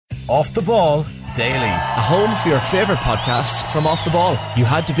Off the Ball Daily. A home for your favourite podcasts from Off the Ball. You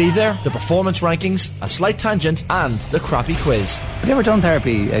Had to Be There, the performance rankings, a slight tangent, and the crappy quiz. Have you ever done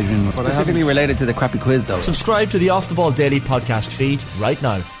therapy, Adrian? Specifically related to the crappy quiz, though. Subscribe to the Off the Ball Daily podcast feed right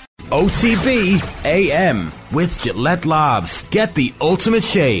now. OTB AM with Gillette Labs. Get the ultimate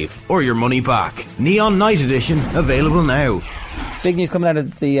shave or your money back. Neon Night Edition available now. Big news coming out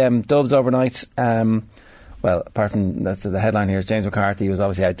of the Dubs overnight. Well, apart from that's the headline here, is James McCarthy was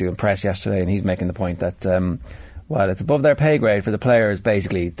obviously out doing press yesterday, and he's making the point that while it's above their pay grade for the players,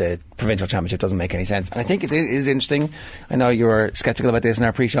 basically the Provincial Championship doesn't make any sense. And I think it is interesting. I know you were sceptical about this in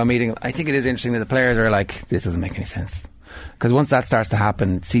our pre-show meeting. I think it is interesting that the players are like, this doesn't make any sense. Because once that starts to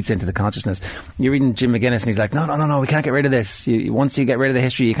happen, it seeps into the consciousness. You're reading Jim McGuinness and he's like, no, we can't get rid of this. Once you get rid of the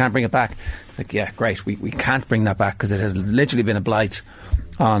history, you can't bring it back. It's like, yeah, great, we can't bring that back because it has literally been a blight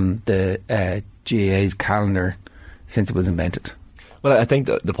on the GAA's calendar since it was invented. Well, I think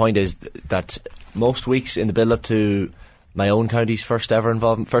the point is that most weeks in the build-up to my own county's first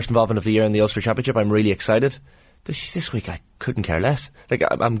involvement of the year in the Ulster Championship, I'm really excited. This week I couldn't care less. Like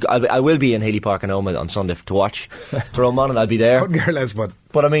I will be in Haley Park and Oma on Sunday to watch Tyrone Monaghan. I'll be there. Couldn't care less, but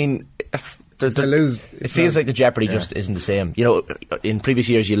I mean, lose. It feels like the jeopardy just isn't the same. You know, in previous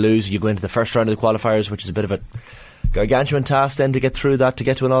years you lose, you go into the first round of the qualifiers, which is a bit of a gargantuan task then to get through that, to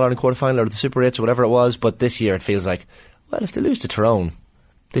get to an All-Ireland quarter-final or the Super 8s or whatever it was. But this year it feels like, well, if they lose to Tyrone,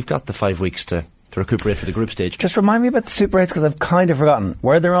 they've got the 5 weeks to recuperate for the group stage. Just remind me about the Super 8s because I've kind of forgotten.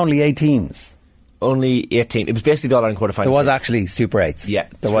 Were there only 8 teams? Only 8 teams. It was basically the All-Ireland quarter-final. There was actually Super 8s. Yeah,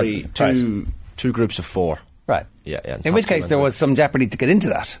 there was two groups of 4. Right. Yeah. In which case there was some jeopardy to get into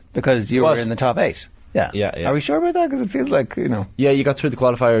that because you were in the top 8. Yeah. Are we sure about that? Because it feels like, you know. Yeah, you got through the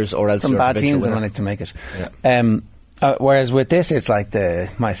qualifiers or else some bad teams managed to make it. Yeah. Whereas with this, it's like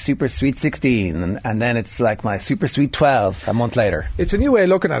my Super Sweet 16, and then it's like my Super Sweet 12 a month later. It's a new way of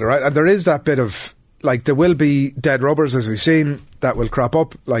looking at it, right? And there is that bit of, like, there will be dead rubbers, as we've seen, that will crop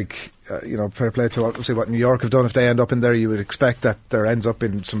up. Like, fair play to obviously what New York have done. If they end up in there, you would expect that there ends up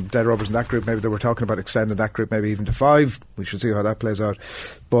in some dead rubbers in that group. Maybe they were talking about extending that group maybe even to 5. We should see how that plays out.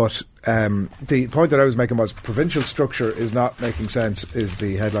 But the point that I was making was provincial structure is not making sense, is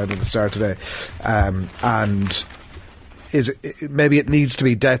the headline at the start today. And maybe it needs to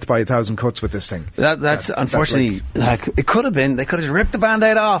be death by 1,000 cuts with this thing. That's unfortunately, like, it could have been. They could have ripped the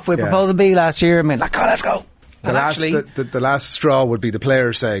band-aid off with Proposal B last year and been like, let's go. The last straw would be the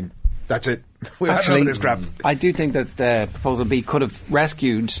players saying, that's it. We don't know this crap. I do think that Proposal B could have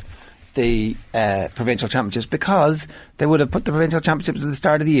rescued the Provincial Championships because they would have put the Provincial Championships at the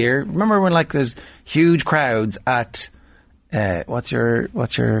start of the year. Remember when, like, there's huge crowds at what's your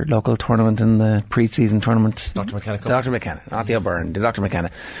local tournament in the pre-season tournament? Dr. McKenna. Dr. McKenna, not the O'Byrne, the Dr.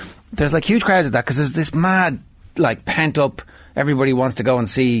 McKenna. There's like huge crowds at that because there's this mad, like, pent up, everybody wants to go and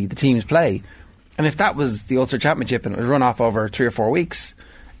see the teams play. And if that was the Ulster Championship and it was run off over 3 or 4 weeks,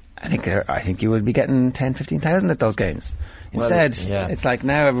 I think you would be getting 10, 15,000 at those games. Instead, it's like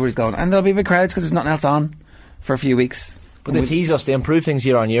now everybody's going, and there'll be big crowds because there's nothing else on for a few weeks. But they tease us, they improve things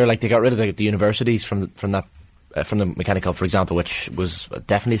year on year. Like, they got rid of the universities from the McKenna Cup, for example, which was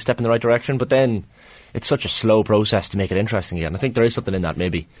definitely a step in the right direction, but then it's such a slow process to make it interesting again. I think there is something in that,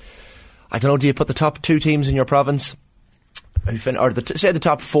 maybe. I don't know, do you put the top 2 teams in your province, or say the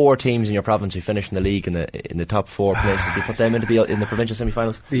top 4 teams in your province who finish in the league in the top 4 places, do you put them in the provincial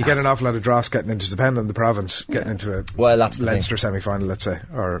semi-finals? You get an awful lot of dross getting into, depending on the province, getting into a Leinster semi-final, let's say,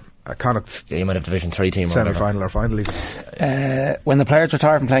 or a Connacht. Yeah, you might have Division 3 team semi-final or final even. When the players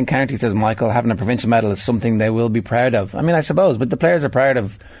retire from playing county, says Michael, having a provincial medal is something they will be proud of. I mean, I suppose, but the players are proud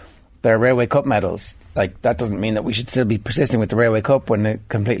of their Railway Cup medals. Like, that doesn't mean that we should still be persisting with the Railway Cup when it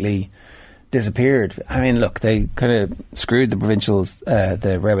completely disappeared. I mean, look, they kind of screwed the provincials,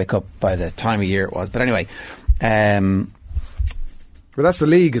 the Railway Cup, by the time of year it was. But anyway, well, that's the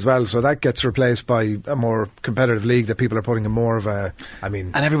league as well, so that gets replaced by a more competitive league that people are putting in more of a,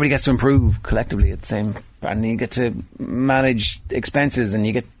 and everybody gets to improve collectively at the same, and you get to manage expenses and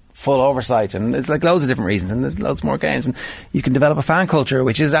you get full oversight, and it's like loads of different reasons, and there's loads more games, and you can develop a fan culture,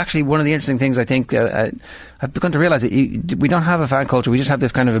 which is actually one of the interesting things. I think I've begun to realise that we don't have a fan culture, we just have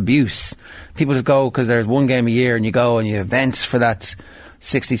this kind of abuse. People just go because there's one game a year and you go and you vent for that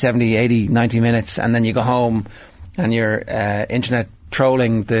 60, 70, 80, 90 minutes, and then you go home and you're internet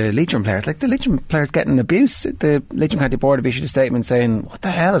trolling the Leitrim players. Like, the Leitrim players getting abuse. The Leitrim County Board have issued a statement saying, what the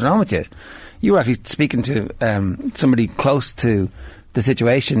hell is wrong with you? You were actually speaking to somebody close to the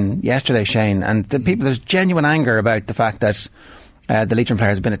situation yesterday, Shane, and there's genuine anger about the fact that the Leitrim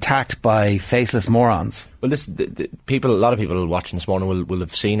players have been attacked by faceless morons. Well, a lot of people watching this morning will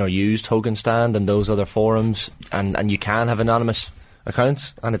have seen or used Hogan Stand and those other forums, and you can have anonymous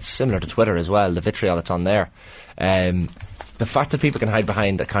accounts, and it's similar to Twitter as well, the vitriol that's on there. The fact that people can hide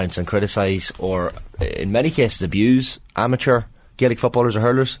behind accounts and criticise, or in many cases abuse amateur Gaelic footballers or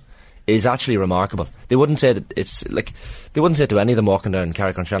hurlers, is actually remarkable. They wouldn't say that they wouldn't say it to any of them walking down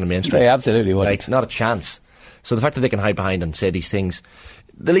Carrick-on-Shannon Main Street. They absolutely wouldn't. Like, not a chance. So the fact that they can hide behind and say these things,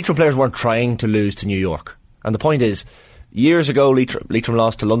 the Leitrim players weren't trying to lose to New York. And the point is, years ago Leitrim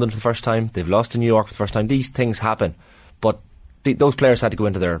lost to London for the first time, they've lost to New York for the first time. These things happen, but those players had to go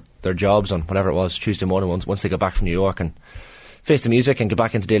into their jobs on whatever it was, Tuesday morning once they got back from New York and face the music and get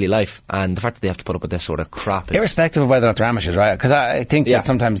back into daily life. And the fact that they have to put up with this sort of crap, irrespective of whether or not they're amateurs, right? Because I think that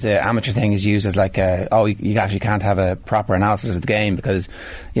sometimes the amateur thing is used as like you actually can't have a proper analysis of the game because,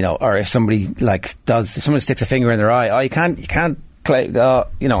 you know, or if somebody if somebody sticks a finger in their eye, you can't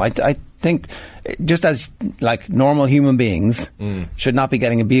you know, I think just as like normal human beings should not be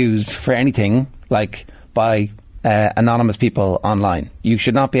getting abused for anything like by anonymous people online. You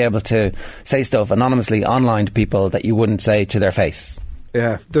should not be able to say stuff anonymously online to people that you wouldn't say to their face.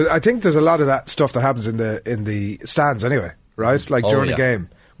 Yeah, I think there's a lot of that stuff that happens in the stands anyway, right? Like during a game.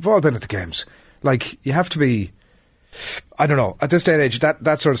 We've all been at the games. Like, you have to be, I don't know, at this day and age,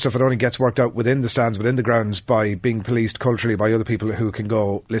 that sort of stuff, it only gets worked out within the stands, within the grounds, by being policed culturally by other people who can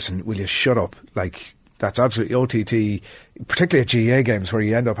go, listen, will you shut up? Like, that's absolutely OTT, particularly at GAA games where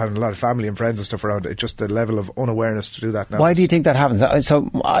you end up having a lot of family and friends and stuff around. It's just the level of unawareness to do that now. Why do you think that happens? So,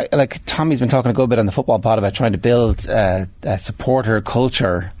 Tommy's been talking a good bit on the football pod about trying to build a supporter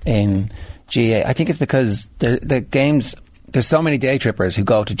culture in GAA. I think it's because the games, there's so many day trippers who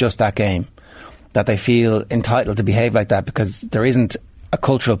go to just that game that they feel entitled to behave like that because there isn't a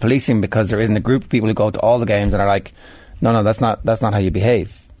cultural policing, because there isn't a group of people who go to all the games and are like, no, that's not how you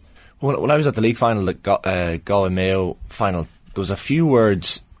behave. When I was at the league final, the Galway Mayo final, there was a few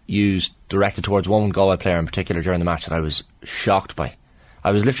words used directed towards one Galway player in particular during the match that I was shocked by.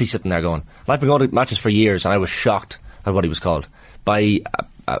 I was literally sitting there going, I've been going to matches for years and I was shocked at what he was called by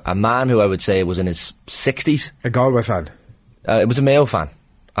a man who I would say was in his 60s. A Galway fan? It was a Mayo fan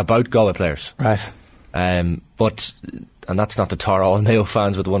about Galway players. Right. And that's not to tar all Mayo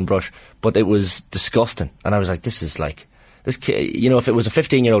fans with one brush, but it was disgusting. And I was like, this is like, this kid, you know, if it was a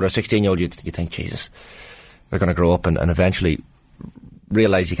 15-year-old or a 16-year-old, you'd think, Jesus, they're going to grow up and eventually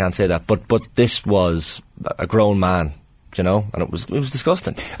realise you can't say that. But this was a grown man, you know, and it was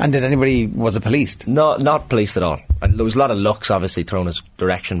disgusting. And was it policed? No, not policed at all. And there was a lot of looks obviously thrown his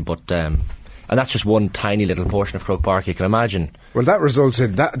direction, but and that's just one tiny little portion of Croke Park. You can imagine. Well, that results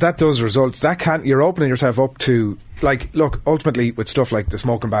in that does result. You're opening yourself up to, like, look, ultimately with stuff like the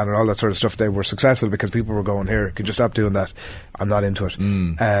smoking ban and all that sort of stuff, they were successful because people were going, here, could you stop doing that? I'm not into it.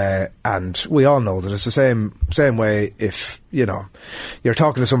 And we all know that it's the same way if, you know, you're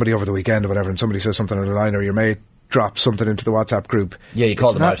talking to somebody over the weekend or whatever, and somebody says something on the line, or your mate drops something into the WhatsApp group. Yeah, you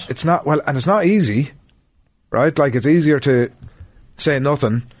call them out. It's not, well, and it's not easy, right? Like, it's easier to say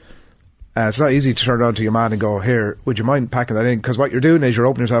nothing. It's not easy to turn around to your man and go, here, would you mind packing that in? Because what you're doing is you're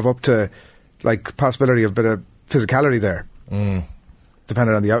opening yourself up to, like, possibility of a bit of physicality there,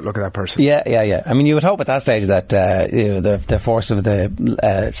 depending on the outlook of that person. Yeah. I mean, you would hope at that stage that you know, the force of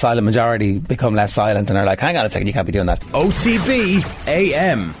the silent majority become less silent and are like, hang on a second, you can't be doing that. OTB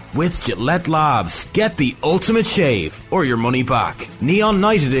AM with Gillette Labs. Get the ultimate shave or your money back. Neon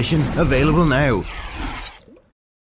Night Edition available now.